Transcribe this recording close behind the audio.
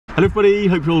Hello everybody,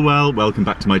 hope you're all well. Welcome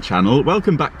back to my channel.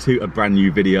 Welcome back to a brand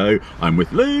new video. I'm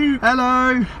with Luke.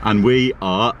 Hello. And we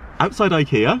are outside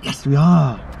Ikea. Yes, we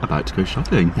are. About to go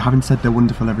shopping. You haven't said they're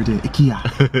wonderful every day.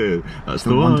 Ikea. That's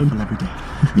they're the one. Wonderful every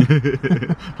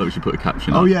day. Thought we should put a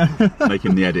caption Oh up. yeah.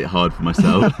 Making the edit hard for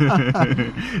myself.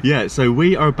 Yeah, so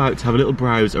we are about to have a little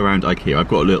browse around Ikea. I've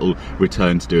got a little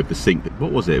return to do of the sink.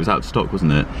 What was it? It was out of stock,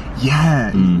 wasn't it?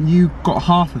 Yeah, you got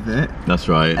half of it. That's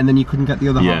right. And then you couldn't get the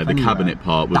other half. Yeah, the cabinet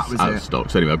part was out of stock.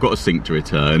 So anyway, I've got a sink to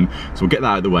return. So we'll get that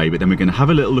out of the way, but then we're going to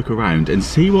have a little look around and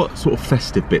see what sort of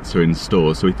festive bits are in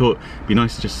store. So we thought it'd be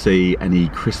nice to just see any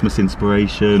Christmas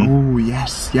inspiration. Oh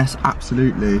yes, yes,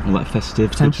 absolutely. All that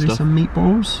festive Potentially stuff. some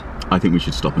meatballs. I think we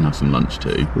should stop and have some lunch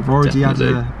too. We've already had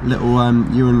a little,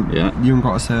 you and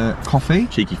got us a coffee.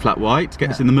 Cheeky flat white to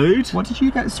get us in the mood. What did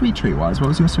you get sweet treat wise? What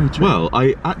was your sweet treat? Well,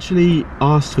 I actually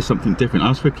asked for something different. I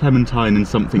asked for a clementine and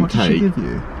something cake. What did she give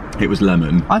you? It was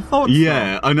lemon. I thought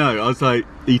Yeah, so. I know. I was like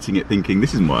eating it thinking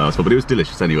this isn't what I asked for, but it was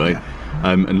delicious anyway. Yeah.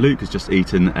 And Luke has just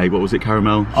eaten a, what was it,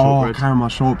 caramel shortbread? Oh, caramel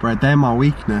shortbread. They're my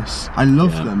weakness. I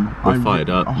love them. We're fired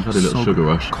up. We've had a little sugar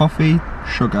rush. Coffee,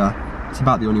 sugar. It's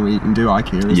about the only way you can do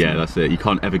Ikea, isn't it? Yeah, that's it. You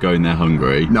can't ever go in there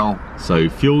hungry. No. So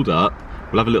fueled up.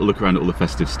 We'll have a little look around at all the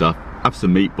festive stuff. Have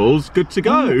some meatballs, good to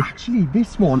go. Oh, actually,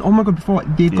 this one, oh my god, before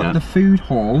they've got the food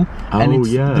hall, and it's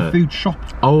the food shop.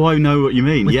 Oh, I know what you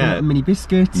mean. With the mini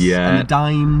biscuits, and the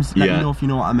dimes. Let me know if you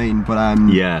know what I mean. But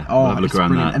yeah, we'll have a look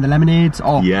around that. And the lemonades.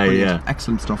 Oh, yeah.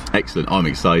 Excellent stuff. Excellent. I'm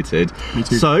excited. Me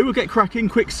too. So we'll get cracking.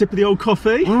 Quick sip of the old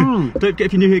coffee. Don't forget,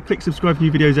 if you're new here, click subscribe for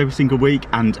new videos every single week,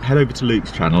 and head over to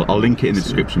Luke's channel. I'll link it in the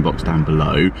description box down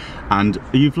below. And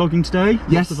are you vlogging today?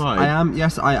 Yes, I am.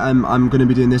 Yes, I am. I'm going to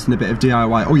be doing this in a bit of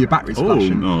DIY. Oh, your battery's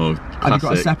flashing. Oh, classic. Have you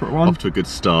got a separate one? Off to a good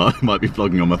start. Might be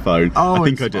vlogging on my phone. Oh, I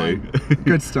think I do.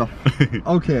 Good stuff.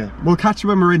 Okay, we'll catch you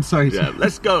when we're inside. Yeah,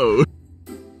 let's go.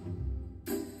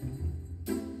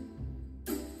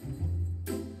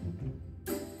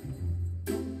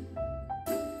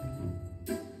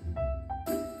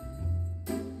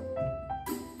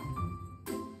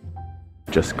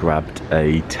 Just grabbed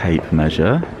a tape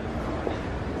measure.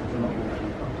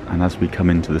 And as we come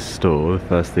into the store, the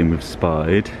first thing we've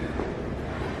spied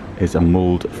is a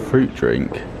mulled fruit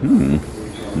drink.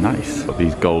 Nice. Got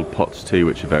these gold pots too,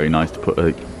 which are very nice to put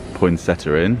a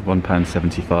poinsettia in.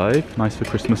 £1.75. Nice for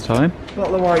Christmas time.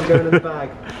 Bottle of wine going in the bag.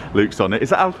 Luke's on it. Is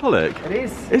that alcoholic? It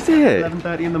is. Is it?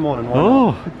 11:30 in the morning.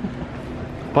 Oh.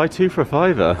 Buy two for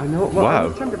 £5. I know. Well, wow.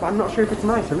 But I'm not sure if it's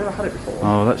nice. I've never had it before.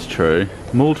 Oh, that's true.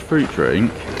 Mulled fruit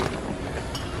drink.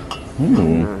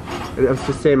 Ooh. I was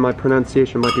just saying my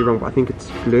pronunciation might be wrong, but I think it's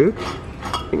glug.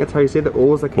 I think that's how you say the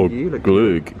O's like a U. Like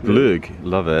glug.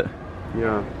 Love it.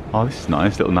 Yeah. Oh, this is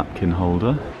nice. Little napkin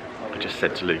holder. I just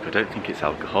said to Luke, I don't think it's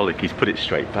alcoholic. He's put it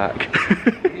straight back.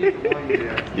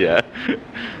 Yeah.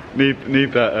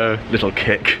 Need that little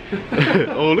kick.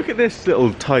 Oh, look at this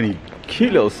little tiny,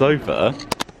 cute little sofa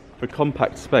for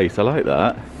compact space. I like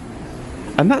that.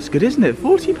 And that's good, isn't it?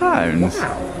 £40.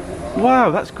 Wow.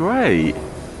 Wow, that's great.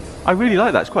 I really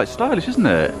like that. It's quite stylish, isn't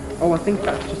it? Oh, I think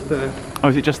that's just the... Oh,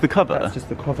 is it just the cover? That's just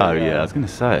the cover. Oh, yeah, I was going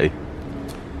to say.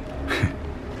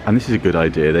 And this is a good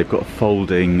idea. They've got a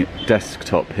folding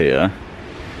desktop here,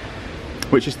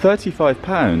 which is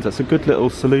 £35. That's a good little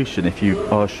solution if you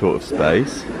are short of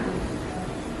space.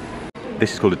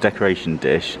 This is called a decoration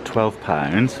dish,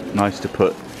 £12. Nice to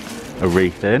put a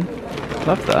wreath in.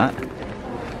 Love that.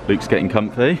 Luke's getting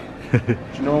comfy. Do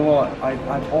you know what?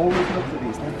 I've always looked at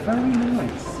these. They're very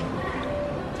nice.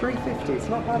 £3.50. It's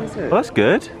not bad, is it? Well, that's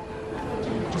good.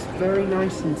 Just very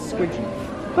nice and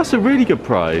squidgy. That's a really good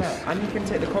price. Yeah, and you can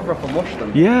take the cover off and wash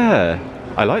them. Yeah.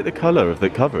 I like the colour of the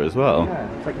cover as well.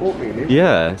 Yeah, it's like oatmeal.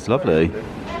 Yeah, it's lovely.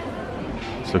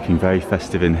 It's looking very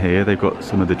festive in here. They've got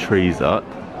some of the trees up.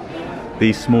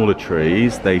 These smaller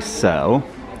trees, they sell.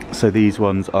 So these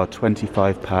ones are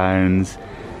 £25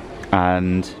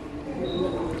 and...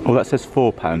 Oh, that says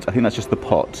 £4. I think that's just the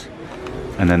pot.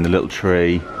 And then the little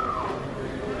tree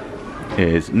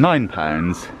is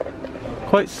 £9.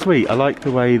 Quite sweet. I like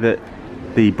the way that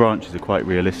the branches are quite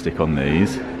realistic on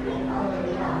these.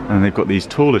 And they've got these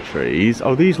taller trees.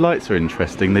 Oh, these lights are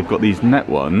interesting. They've got these net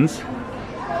ones.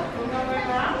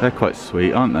 They're quite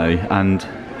sweet, aren't they? And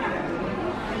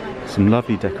some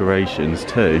lovely decorations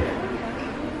too.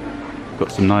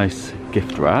 Got some nice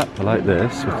gift wrap. I like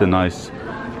this with the nice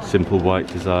simple white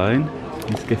design.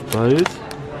 These gift bows.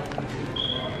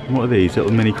 And what are these?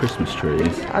 Little mini Christmas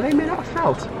trees. Are they made out of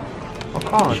felt? Or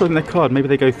card? I'm not sure they're card. Maybe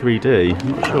they go 3D. I'm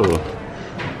not sure.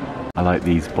 I like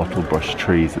these bottle brush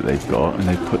trees that they've got, and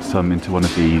they've put some into one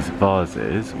of these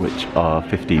vases, which are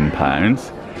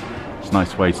 £15. It's a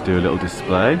nice way to do a little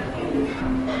display.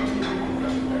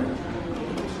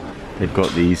 They've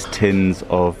got these tins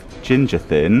of ginger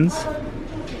thins,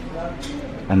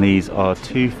 and these are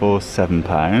 2 for £7.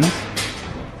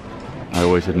 I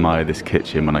always admire this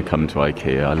kitchen when I come to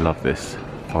Ikea. I love this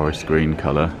forest green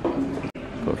colour.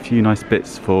 Got a few nice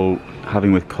bits for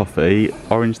having with coffee.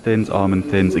 Orange thins, almond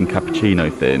thins and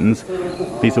cappuccino thins.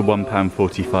 These are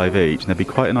 £1.45 each, and they'd be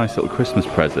quite a nice little Christmas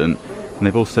present. And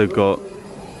they've also got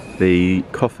the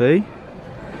coffee,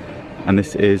 and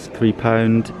this is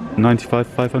 £3.95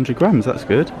 500 grams. That's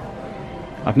good.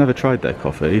 I've never tried their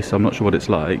coffee, so I'm not sure what it's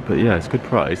like, but yeah, it's a good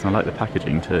price, and I like the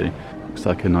packaging too. Looks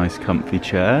like a nice comfy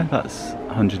chair. That's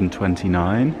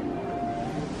 129.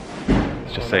 I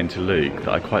was just saying to Luke that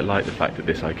I quite like the fact that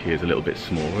this Ikea is a little bit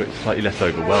smaller. It's slightly less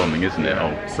overwhelming, isn't it?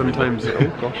 Oh, sometimes, oh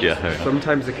gosh. Yeah.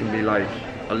 Sometimes it can be like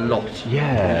a lot.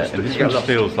 Yeah, and this one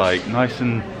feels like nice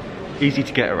and easy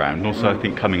to get around. And also, I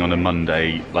think coming on a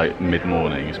Monday, like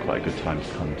mid-morning, is quite a good time to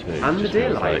come to. And the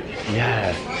daylight.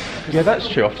 Yeah, that's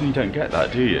true. Often you don't get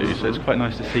that, do you? So it's quite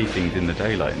nice to see things in the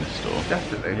daylight in the store.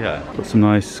 Definitely. Yeah. Got some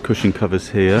nice cushion covers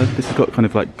here. This has got kind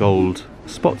of like gold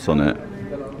spots on it.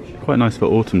 Quite nice for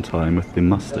autumn time with the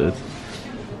mustard.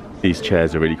 These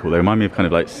chairs are really cool. They remind me of kind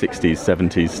of like 60s,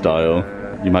 70s style.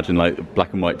 You imagine like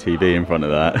black and white TV in front of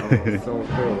that. Oh, so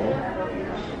cool.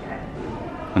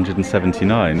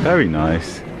 179, very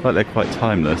nice. Like they're quite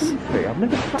timeless. Hey, I've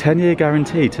never tried. 10-year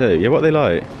guarantee too. Yeah, what are they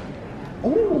like?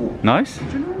 Oh, Nice? do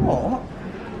you know what?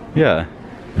 Yeah.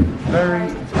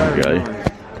 Very Okay. nice.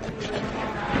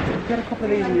 You get a couple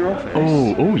of these in your office.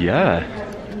 Oh yeah.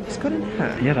 It's good in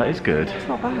here. Yeah, that is good. It's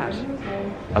not bad.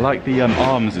 I like the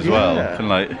arms as well. Yeah. Kind of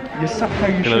like You're sat how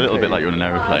you feel a little bit like you're on an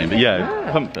aeroplane, but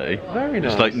yeah, comfy. Very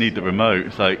nice. Just like need the remote.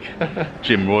 It's like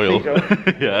Jim Royal.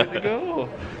 Yeah. There you go.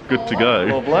 Good to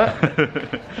go. Lovely.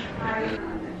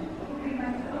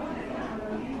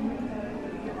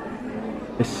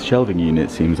 This shelving unit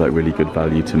seems like really good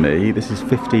value to me. This is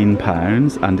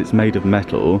 £15 and it's made of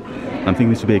metal. I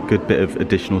think this would be a good bit of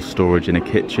additional storage in a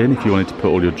kitchen if you wanted to put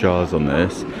all your jars on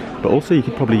this. But also you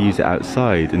could probably use it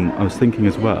outside, and I was thinking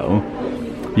as well,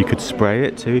 you could spray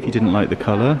it too if you didn't like the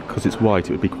colour. Because it's white,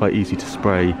 it would be quite easy to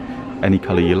spray any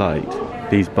colour you liked.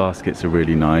 These baskets are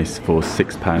really nice for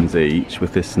 £6 each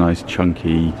with this nice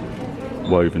chunky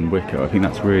woven wicker. I think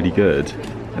that's really good.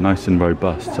 They're nice and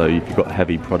robust, so if you've got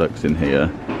heavy products in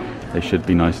here, they should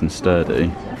be nice and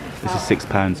sturdy. This is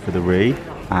 £6 for the wreath,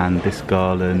 and this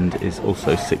garland is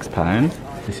also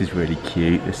 £6. This is really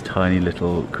cute, this tiny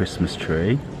little Christmas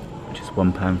tree, which is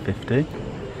 £1.50.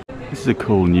 This is a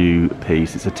cool new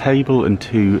piece. It's a table and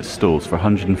 2 stools for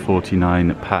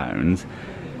 £149.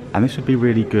 And this would be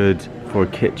really good for a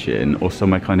kitchen or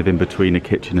somewhere kind of in between a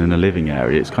kitchen and a living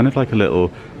area. It's kind of like a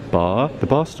little bar. The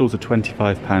bar stools are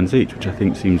 £25 each, which I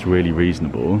think seems really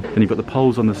reasonable. Then you've got the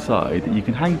poles on the side that you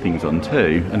can hang things on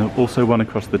too, and also one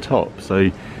across the top, so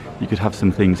you could have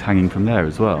some things hanging from there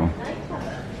as well.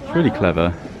 It's really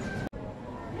clever.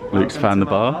 Luke's found the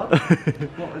bar.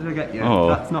 What did I get you? Oh.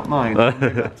 That's not mine. I'll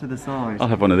move that to the side. I'll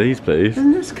have one of these, please.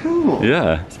 Isn't this cool?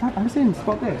 Yeah. I was in,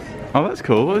 spot this. Oh, that's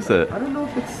cool. What is it? I don't know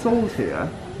if it's sold here,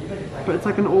 but it's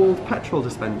like an old petrol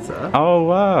dispenser. Oh, I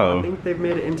wow. think they've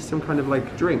made it into some kind of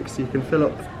like drink, so you can fill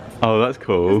up. Oh, that's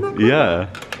cool. Isn't that cool? Yeah.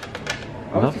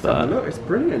 Love Just have a that. look, it's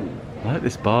brilliant. I like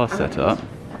this bar setup.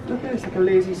 Look at this, like a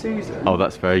lazy Susan. Oh,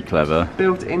 that's very clever.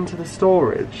 Built into the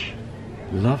storage.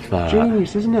 Love that.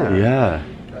 Genius, isn't it? Yeah.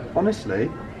 Honestly,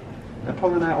 they're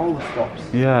pulling out all the stops.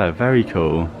 Yeah, very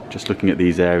cool. Just looking at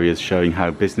these areas showing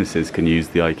how businesses can use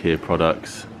the IKEA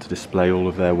products to display all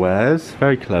of their wares.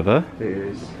 Very clever. It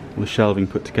is. All the shelving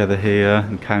put together here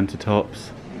and countertops.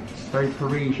 Very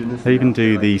Parisian, isn't They even it?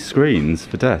 do the screens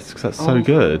for desks. That's so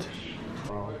good.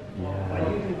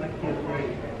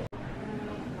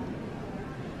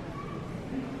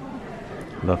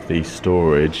 Love the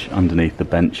storage underneath the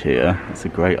bench here. That's a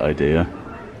great idea.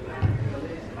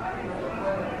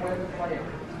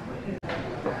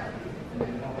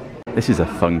 This is a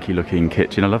funky looking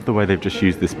kitchen. I love the way they've just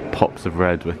used this pops of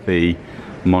red with the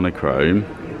monochrome.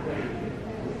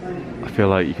 I feel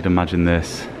like you could imagine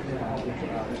this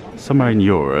somewhere in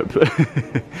Europe.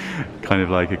 Kind of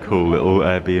like a cool little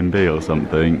Airbnb or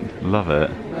something. Love it.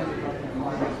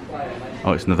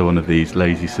 Oh, it's another one of these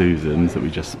lazy Susans that we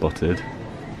just spotted.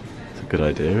 It's a good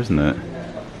idea, isn't it?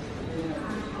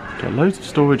 Got loads of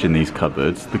storage in these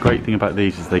cupboards. The great thing about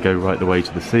these is they go right the way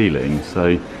to the ceiling, so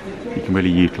you can really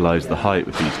utilise the height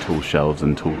with these tool shelves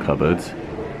and tool cupboards.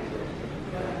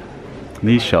 And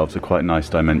these shelves are quite nice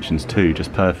dimensions too,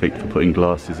 just perfect for putting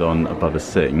glasses on above a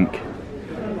sink,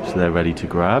 so they're ready to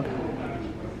grab.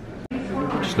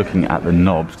 Just looking at the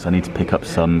knobs because I need to pick up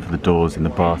some for the doors in the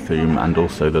bathroom and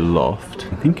also the loft.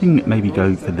 I'm thinking maybe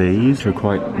go for these. They're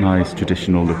quite nice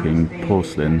traditional looking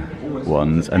porcelain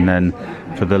ones, and then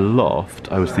for the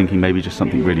loft I was thinking maybe just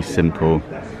something really simple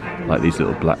like these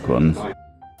little black ones.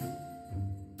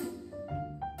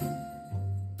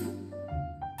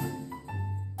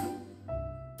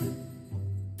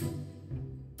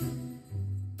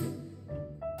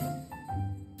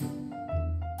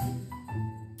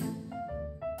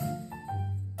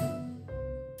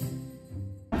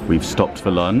 We've stopped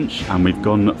for lunch and we've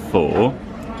gone for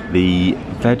the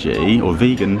veggie or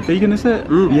vegan is it?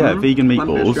 Yeah, vegan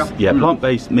meatballs. Yeah,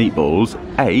 plant-based meatballs.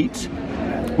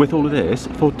 8 with all of this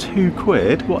for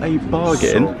 £2. What a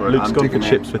bargain. So Luke's gone for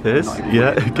chips with his.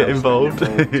 Yeah, get involved.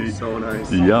 So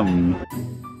nice. Yum.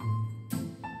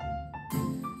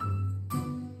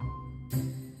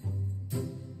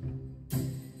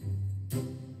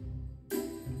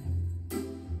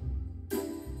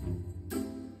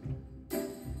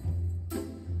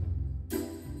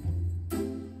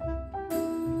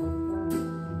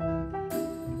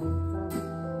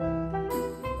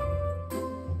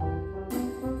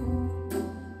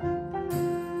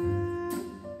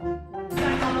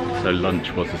 So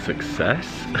lunch was a success.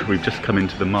 We've just come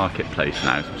into the marketplace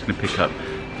now, so I'm just going to pick up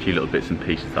a few little bits and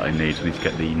pieces that I need. So I need to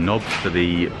get the knobs for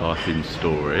the bathroom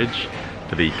storage,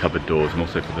 for the cupboard doors and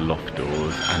also for the loft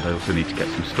doors, and I also need to get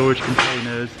some storage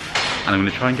containers, and I'm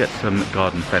going to try and get some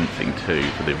garden fencing too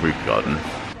for the roof garden.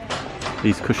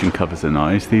 These cushion covers are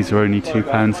nice. These are only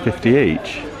 £2.50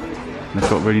 each. And they've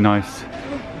got really nice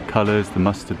colours, the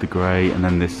mustard, the grey, and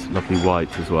then this lovely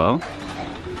white as well.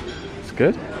 It's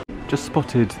good. Just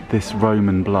spotted this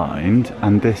Roman blind,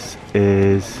 and this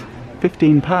is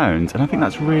 £15, and I think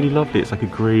that's really lovely. It's like a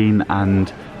green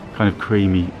and kind of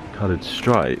creamy coloured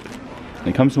stripe. And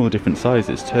it comes in all the different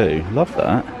sizes too. Love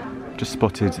that. Just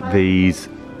spotted these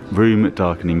room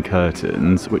darkening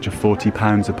curtains, which are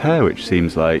 £40 a pair, which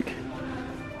seems like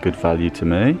good value to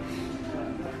me.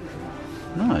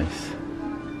 Nice.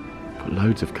 Got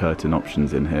loads of curtain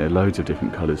options in here, loads of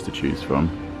different colours to choose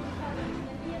from.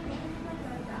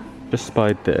 Just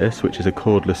spied this, which is a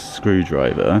cordless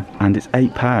screwdriver, and it's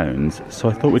 £8, so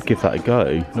I thought we'd give that a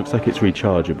go. Looks like it's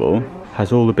rechargeable,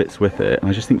 has all the bits with it, and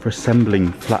I just think for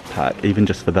assembling flat pack, even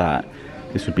just for that,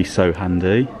 this would be so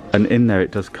handy. And in there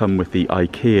it does come with the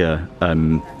Ikea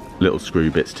little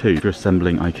screw bits too. If you're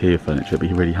assembling Ikea furniture, it'd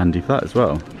be really handy for that as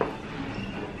well.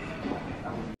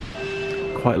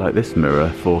 Quite like this mirror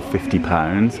for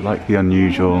 £50, I like the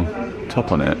unusual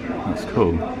top on it, that's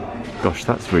cool. Gosh,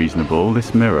 that's reasonable.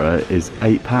 This mirror is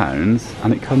 £8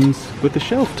 and it comes with the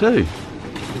shelf too.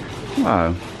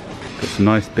 Wow. Got some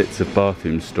nice bits of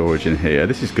bathroom storage in here.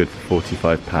 This is good for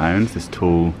 £45, this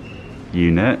tall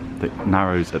unit that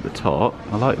narrows at the top.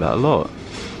 I like that a lot.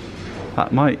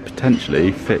 That might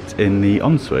potentially fit in the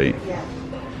ensuite.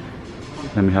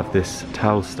 Then we have this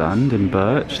towel stand in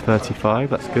birch, £35,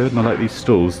 that's good. And I like these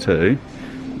stools too.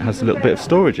 It has a little bit of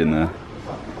storage in there.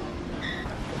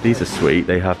 These are sweet.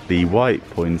 They have the white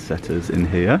poinsettias in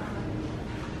here.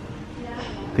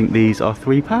 I think these are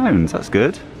 £3. That's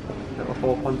good. Little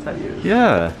 4 poinsettias?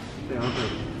 Yeah.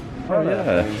 Oh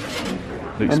yeah.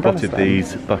 Luke spotted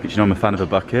these buckets. You know I'm a fan of a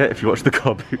bucket. If you watch the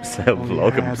car boot sale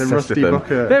vlog, I'm obsessed with them.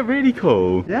 Bucket. They're really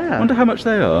cool. Yeah. I wonder how much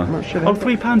they are. Oh,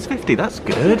 £3.50. That's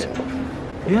good.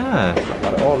 Yeah. It's not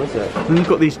bad at all, is it? And we've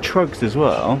got these trugs as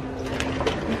well.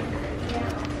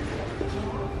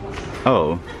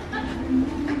 Oh.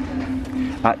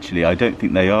 Actually, I don't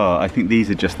think they are. I think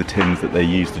these are just the tins that they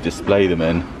use to display them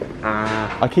in.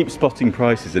 I keep spotting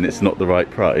prices and it's not the right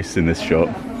price in this shop.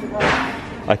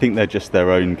 I think they're just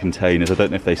their own containers. I don't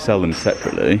know if they sell them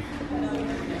separately.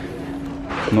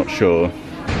 I'm not sure.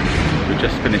 We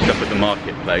just finished up at the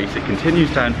marketplace. It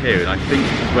continues down here, and I think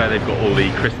this is where they've got all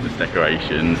the Christmas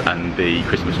decorations and the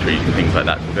Christmas trees and things like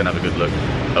that. So we're going to have a good look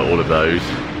at all of those.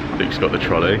 Luke's got the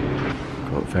trolley.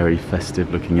 Got a very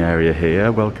festive looking area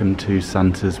here. Welcome to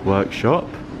Santa's workshop.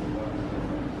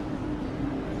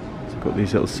 So I've got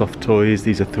these little soft toys.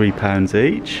 These are £3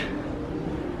 each.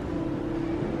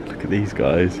 Look at these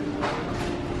guys.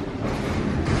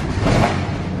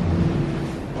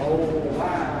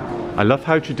 I love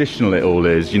how traditional it all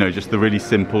is, you know, just the really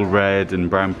simple red and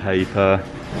brown paper.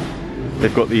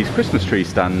 They've got these Christmas tree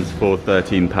stands for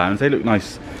 £13. They look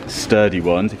nice, sturdy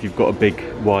ones. If you've got a big,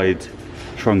 wide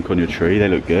trunk on your tree, they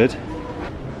look good.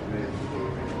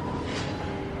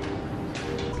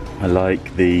 I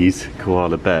like these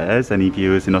koala bears. Any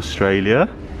viewers in Australia?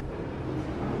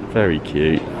 Very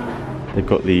cute. They've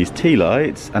got these tea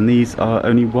lights, and these are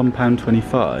only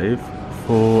 £1.25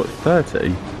 for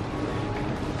 30.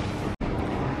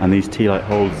 And these tea light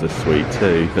holders are sweet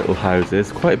too, little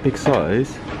houses, quite a big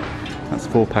size. That's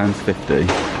 £4.50.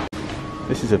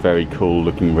 This is a very cool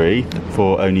looking wreath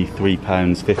for only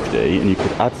 £3.50, and you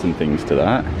could add some things to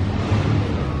that.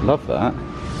 Love that.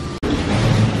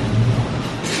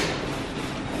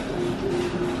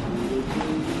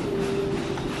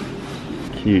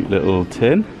 Cute little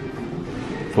tin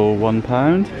for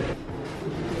 £1.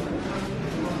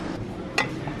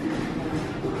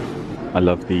 I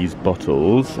love these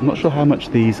bottles. I'm not sure how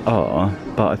much these are,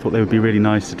 but I thought they would be really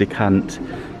nice to decant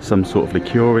some sort of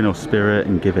liqueur in or spirit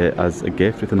and give it as a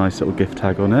gift with a nice little gift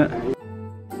tag on it.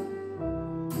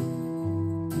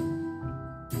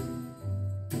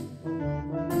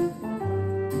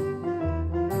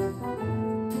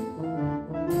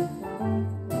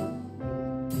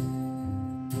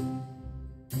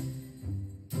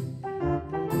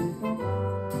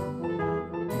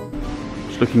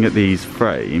 Looking at these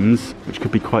frames, which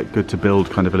could be quite good to build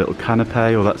kind of a little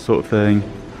canapé or that sort of thing.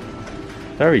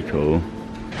 Very cool.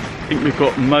 I think we've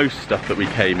got most stuff that we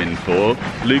came in for.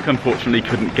 Luke unfortunately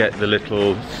couldn't get the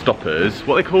little stoppers.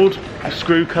 What are they called?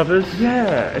 Screw covers?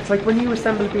 Yeah, it's like when you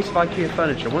assemble a piece of Ikea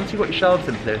furniture, once you've got your shelves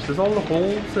in place, there's all the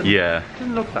holes and yeah. It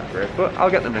doesn't look that great, but I'll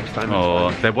get them next time.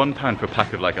 Oh, they're £1 for a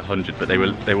pack of like 100, but they were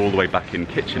all the way back in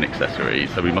kitchen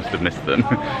accessories, so we must have missed them.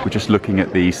 We're just looking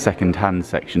at the second-hand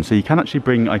section, so you can actually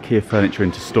bring Ikea furniture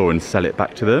into store and sell it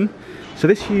back to them. So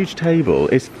this huge table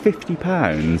is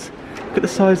 £50. Look at the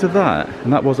size of that,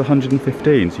 and that was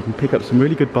 115, so you can pick up some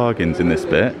really good bargains in this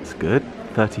bit. It's good.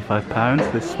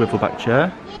 £35, this swivel back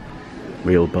chair.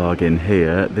 Real bargain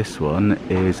here. This one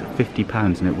is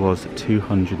 £50 and it was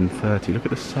 230. Look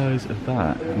at the size of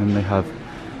that. And then they have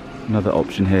another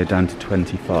option here down to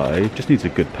 25. Just needs a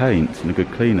good paint and a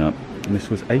good clean up, and this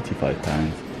was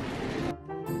 £85.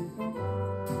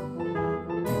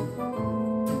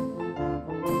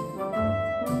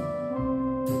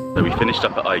 So we finished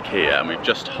up at Ikea and we've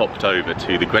just hopped over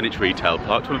to the Greenwich Retail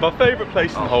Park, one of our favourite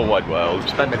places in the whole wide world. We've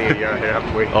spent many a year here,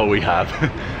 haven't we? Oh, we have.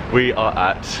 We are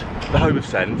at the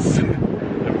Homesense.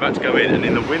 I'm about to go in, and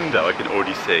in the window I can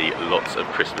already see lots of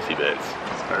Christmassy bits.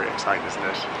 It's very exciting, isn't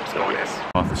it? It's gorgeous.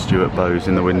 Martha Stewart bows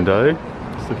in the window.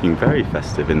 It's looking very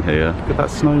festive in here. Look at that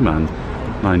snowman.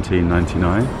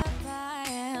 1999.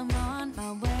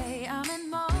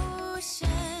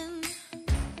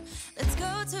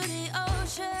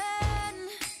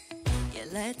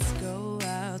 Let's go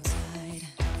outside.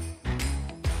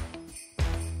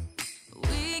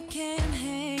 We can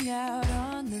hang out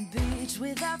on the beach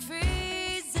without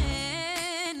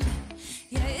freezing.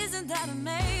 Yeah, isn't that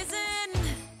amazing?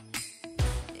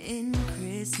 In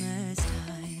Christmas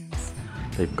times.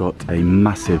 They've got a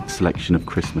massive selection of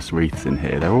Christmas wreaths in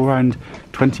here. They're all around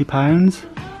 £20,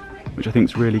 which I think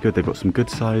is really good. They've got some good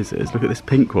sizes. Look at this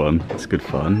pink one. That's good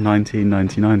fun.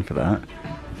 £19.99 for that.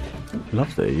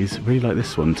 Love these. Really like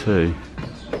this one too.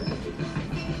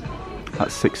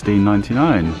 That's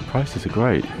 £16.99. Prices are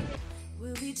great.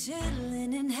 We'll be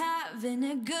chilling and having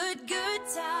a good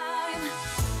time.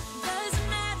 Doesn't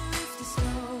matter if the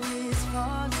snow is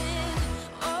falling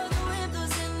or the wind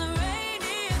blows and the rain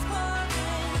is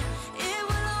pouring. It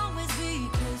will always be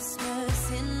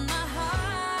Christmas in my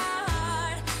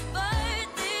heart. But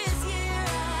this year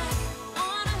I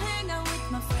wanna hang out with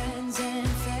my friends and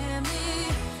family.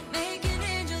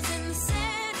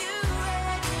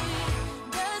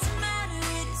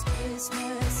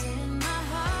 Christmas in my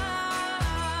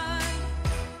heart,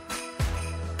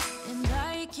 and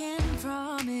I can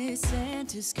promise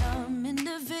Santa's coming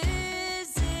to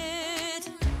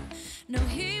visit. No,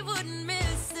 he wouldn't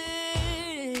miss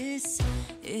this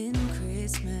in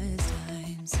Christmas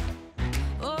times.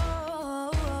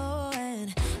 Oh,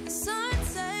 and the sun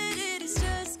said it is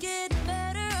just getting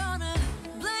better on a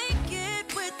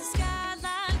blanket with the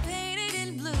skyline painted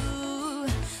in blue.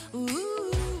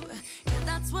 Ooh, yeah,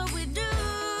 that's what we do.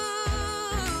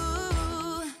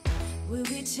 We'll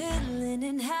be chilling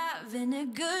and having a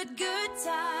good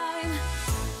time.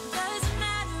 Doesn't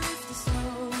matter if the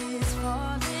snow is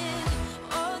falling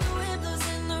or the wind blows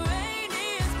and the rain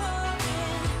is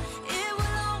pouring. It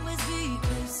will always be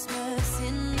Christmas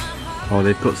in my heart. Oh,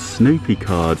 they've got Snoopy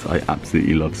cards. I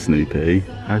absolutely love Snoopy.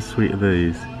 How sweet are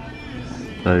these?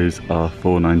 Those are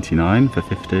 £4.99 for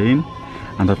 15.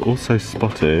 And I've also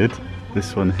spotted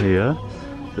this one here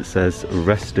that says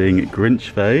resting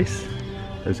Grinch face.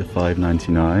 Those are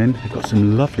 £5.99. They've got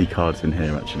some lovely cards in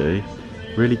here actually.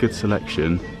 Really good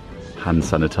selection. Hand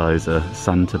sanitizer,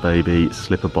 Santa baby,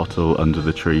 slip a bottle under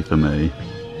the tree for me.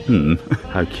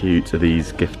 How cute are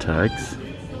these gift tags?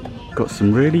 Got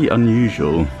some really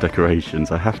unusual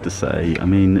decorations, I have to say. I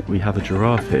mean, we have a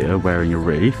giraffe here wearing a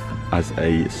wreath. as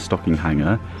a stocking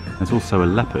hanger. There's also a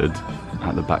leopard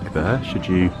at the back there, should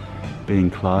you be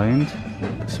inclined.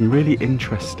 Some really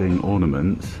interesting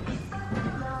ornaments.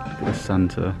 Look at the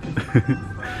Santa.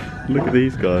 Look at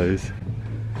these guys.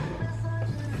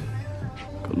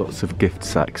 Got lots of gift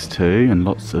sacks too, and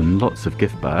lots of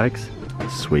gift bags.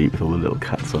 Sweet, with all the little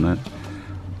cats on it.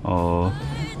 Oh.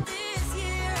 This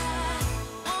year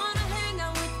I wanna hang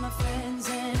out with my friends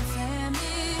and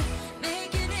family,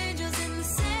 making angels in the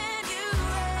sanctuary.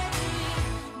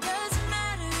 Doesn't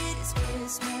matter, it is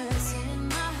Christmas in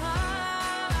my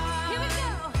heart. Here we go.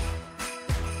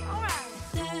 All right.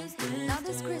 Now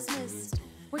this Christmas,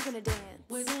 we're gonna dance.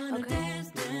 We're gonna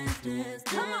dance.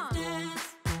 Come on.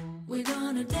 We're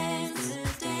gonna dance,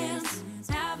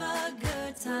 have a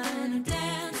good time,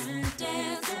 dance,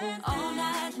 all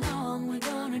night long. We're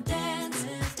gonna dance,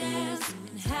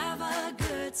 and have a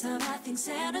good time. I think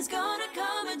Santa's gonna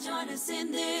come and join us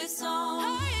in this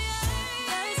song.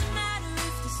 Doesn't matter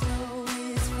if the snow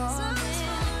is falling,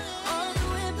 or the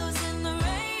wind blows and the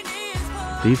rain is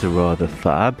pouring. These are rather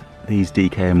fab. These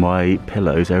DKNY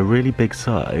pillows are a really big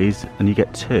size, and you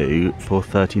get two for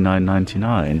 $39.99.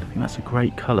 I think that's a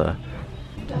great colour.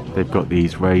 They've got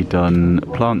these Ray Dunn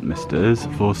plant misters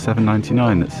for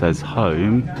 $7.99 that says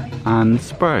home and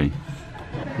spray.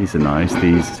 These are nice.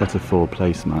 These set of 4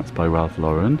 placemats by Ralph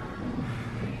Lauren.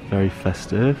 Very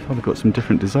festive. Oh, they've got some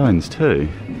different designs too.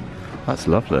 That's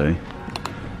lovely.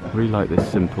 I really like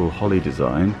this simple holly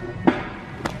design.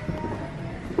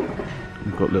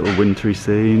 We've got little wintry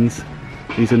scenes.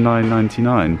 These are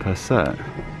 $9.99 per set.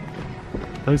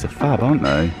 Those are fab, aren't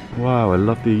they? Wow, I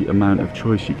love the amount of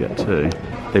choice you get too.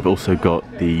 They've also got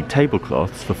the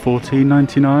tablecloths for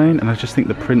 $14.99, and I just think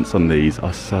the prints on these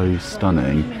are so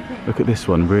stunning. Look at this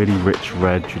one, really rich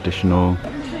red, traditional.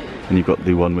 And you've got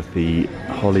the one with the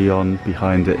holly on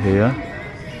behind it here.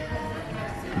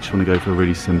 You just want to go for a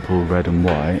really simple red and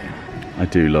white. I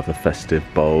do love a festive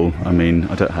bowl. I mean,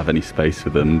 I don't have any space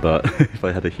for them, but if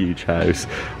I had a huge house,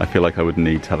 I feel like I would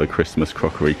need to have a Christmas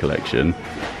crockery collection.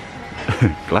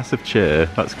 Glass of cheer,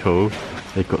 that's cool.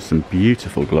 They've got some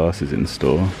beautiful glasses in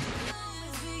store.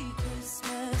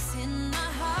 Christmas in my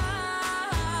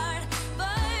heart, but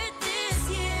this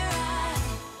year I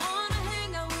wanna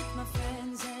hang out with my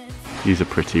friends and These are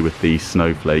pretty with the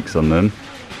snowflakes on them.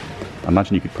 I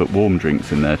imagine you could put warm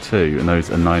drinks in there too, and those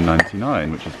are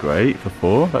 $9.99, which is great for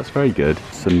 4. That's very good.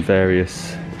 Some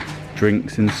various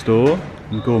drinks in store.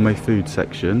 And gourmet food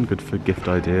section, good for gift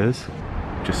ideas.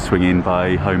 Just swinging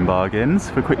by Home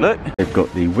Bargains for a quick look. They've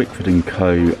got the Wickford &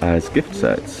 Co. as gift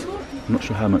sets. I'm not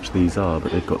sure how much these are,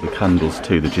 but they've got the candles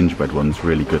too. The gingerbread one's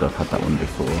really good. I've had that one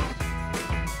before.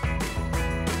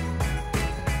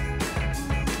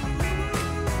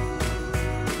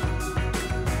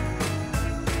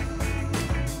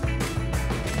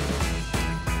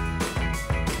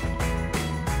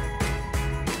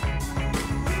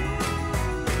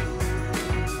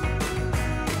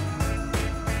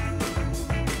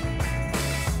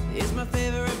 It's my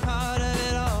favorite part of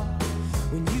it all,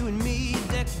 when you and me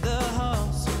deck the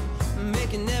halls,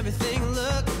 making everything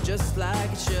look just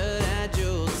like it should at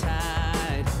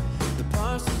Yuletide. The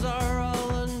parcels are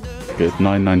all under. Good,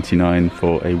 $9.99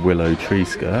 for a willow tree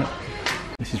skirt.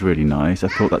 This is really nice. I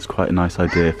thought that's quite a nice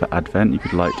idea for Advent. You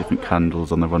could light different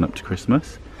candles on the run up to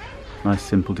Christmas. Nice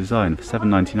simple design for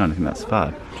 $7.99. I think that's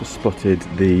fab. Just spotted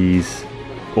these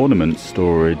ornament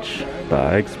storage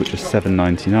bags, which are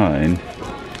 $7.99.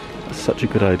 Such a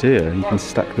good idea. You can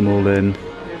stack them all in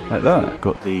like that.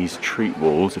 Got these treat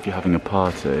walls if you're having a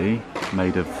party,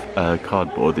 made of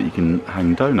cardboard that you can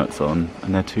hang donuts on,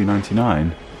 and they're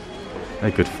 $2.99.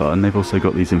 They're good fun. They've also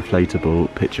got these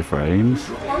inflatable picture frames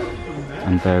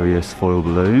and various foil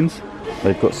balloons.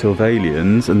 They've got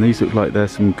Sylvalians, and these look like they're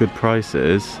some good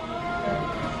prices.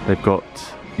 They've got,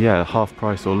 yeah, half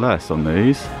price or less on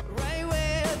these. Right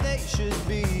where they should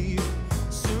be.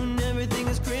 Soon everything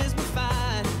is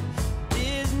Christmas-fied.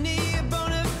 Disney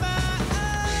bona fide.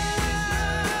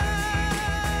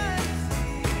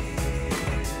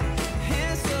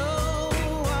 And so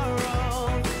are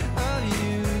all of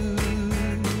you.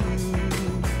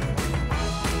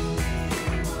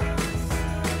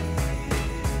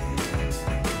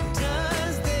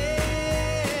 Does this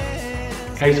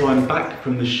Okay, so I'm back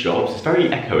from the shops. It's very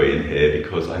echoey in here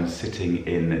because I'm sitting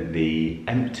in the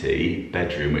empty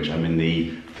bedroom, which I'm in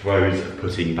the throes of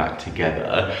putting back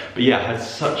together. But yeah, I had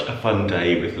such a fun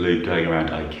day with Luke going around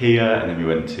Ikea, and then we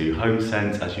went to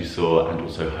Homesense, as you saw, and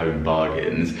also Home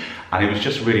Bargains. And it was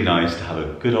just really nice to have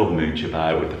a good old mooch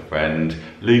about with a friend.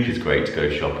 Luke is great to go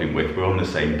shopping with. We're on the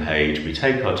same page. We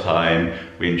take our time,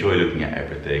 we enjoy looking at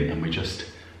everything, and we just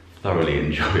thoroughly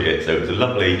enjoy it. So it was a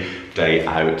lovely day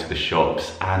out to the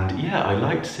shops, and yeah, I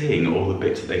liked seeing all the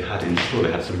bits that they had in store.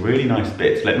 They had some really nice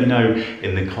bits. Let me know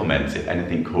in the comments if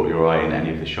anything caught your eye in any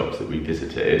of the shops that we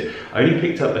visited. I only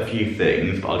picked up a few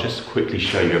things, but I'll just quickly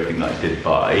show you everything that I did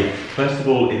buy. First of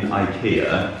all, in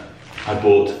Ikea, I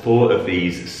bought 4 of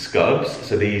these scubs.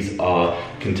 So these are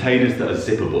containers that are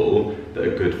zippable, that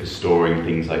are good for storing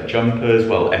things like jumpers,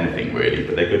 well, anything really,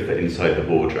 but they're good for inside the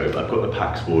wardrobe. I've got the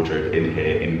Pax wardrobe in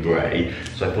here in grey,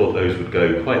 so I thought those would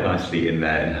go quite nicely in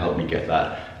there and help me get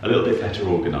that a little bit better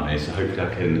organised. So hopefully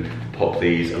I can pop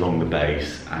these along the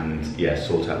base and yeah,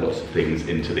 sort out lots of things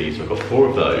into these. So I've got 4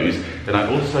 of those. Then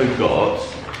I also got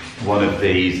one of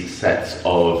these sets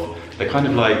of, they're kind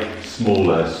of like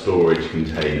smaller storage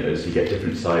containers. You get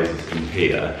different sizes in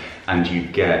here, and you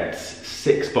get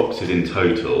 6 boxes in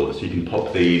total, so you can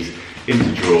pop these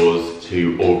into drawers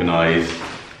to organise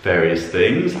various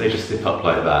things. They just zip up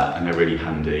like that, and they're really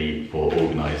handy for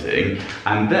organising.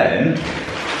 And then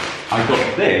I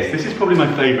got this. This is probably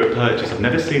my favourite purchase. I've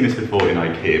never seen this before in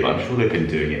Ikea, but I'm sure they've been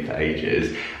doing it for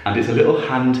ages. And it's a little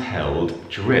handheld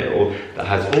drill that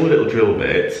has all the little drill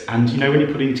bits. And you know, when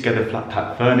you're putting together flat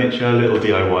pack furniture, little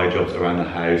DIY jobs around the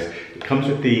house, it comes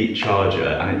with the charger,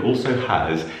 and it also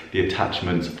has the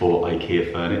attachments for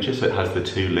Ikea furniture. So it has the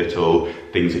 2 little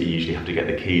things that you usually have to get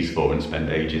the keys for and spend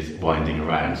ages winding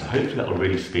around. So hopefully that will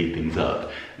really speed things up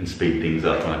when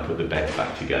I put the bed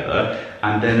back together.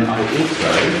 And then I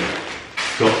also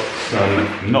got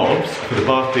some knobs for the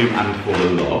bathroom and for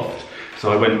the loft.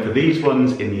 So I went for these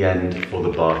ones in the end for the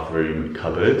bathroom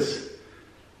cupboards.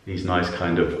 These nice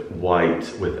kind of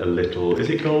white with a little, is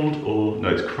it gold or, no,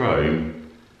 it's chrome.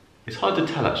 It's hard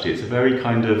to tell actually, it's a very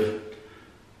kind of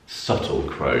subtle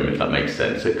chrome, if that makes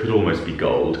sense. It could almost be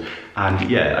gold. And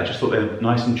yeah, I just thought they're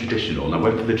nice and traditional. And I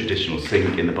went for the traditional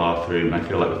sink in the bathroom. I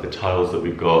feel like with the tiles that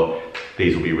we've got,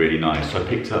 these will be really nice. So I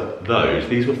picked up those.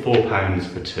 These were £4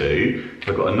 for 2.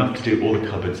 So I got enough to do all the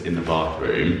cupboards in the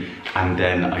bathroom. And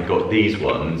then I got these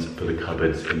ones for the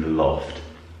cupboards in the loft,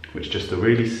 which are just the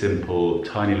really simple,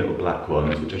 tiny little black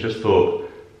ones, which I just thought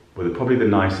were probably the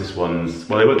nicest ones.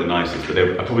 Well, they weren't the nicest, but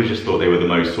I probably just thought they were the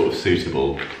most sort of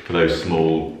suitable for those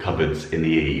small cupboards in the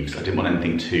eaves. I didn't want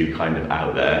anything too kind of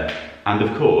out there. And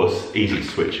of course, easy to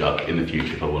switch up in the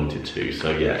future if I wanted to.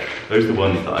 So yeah, those are the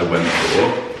ones that I went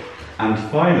for. And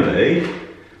finally,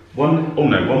 one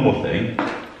more thing.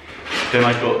 Then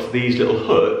I got these little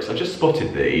hooks. I just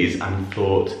spotted these and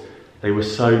thought they were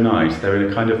so nice. They're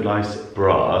in a kind of nice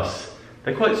brass.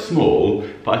 They're quite small,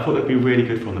 but I thought they'd be really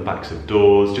good for on the backs of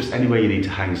doors, just anywhere you need to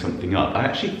hang something up. I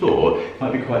actually thought it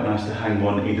might be quite nice to hang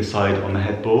one either side on the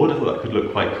headboard. I thought that could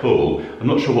look quite cool. I'm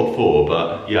not sure what for,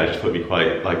 but yeah, I just thought it'd be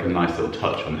quite like a nice little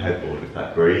touch on the headboard with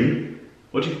that green.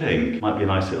 What do you think? Might be a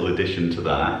nice little addition to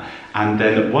that. And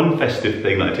then one festive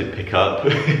thing that I did pick up,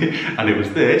 and it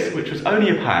was this, which was only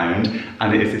 £1,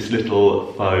 and it is this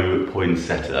little faux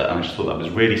poinsettia. And I just thought that was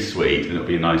really sweet, and it'll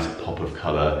be a nice pop of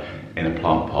colour in a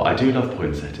plant pot. I do love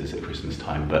poinsettias at Christmas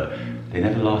time, but they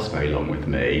never last very long with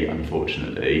me,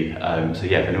 unfortunately. So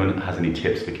yeah, if anyone has any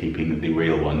tips for keeping the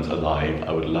real ones alive,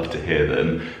 I would love to hear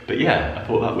them. But yeah, I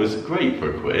thought that was great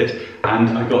for £1.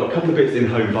 And I got a couple of bits in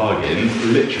Home Bargains,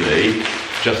 literally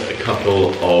just a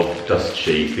couple of dust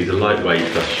sheets. These are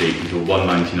lightweight dust sheets, these are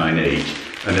 £1.99 each,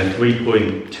 and they're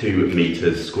 3.2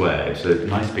 metres squared, so they're a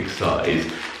nice big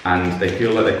size, and they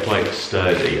feel like they're quite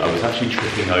sturdy. I was actually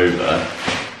tripping over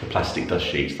the plastic dust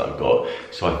sheets that I've got,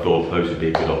 so I thought those would be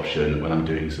a good option when I'm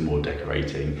doing some more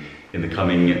decorating in the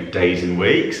coming days and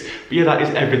weeks. But yeah, that is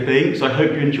everything. So I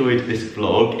hope you enjoyed this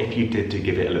vlog. If you did, do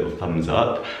give it a little thumbs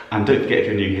up. And don't forget, if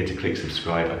you're new here, to click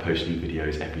subscribe. I post new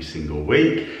videos every single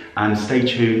week. And stay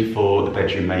tuned for the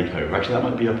bedroom makeover. Actually, that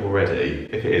might be up already.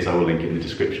 If it is, I will link it in the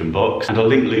description box. And I'll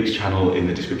link Luke's channel in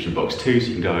the description box too, so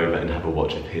you can go over and have a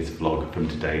watch of his vlog from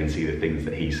today and see the things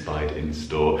that he spied in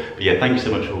store. But yeah, thank you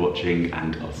so much for watching,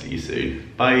 and I'll see you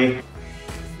soon. Bye.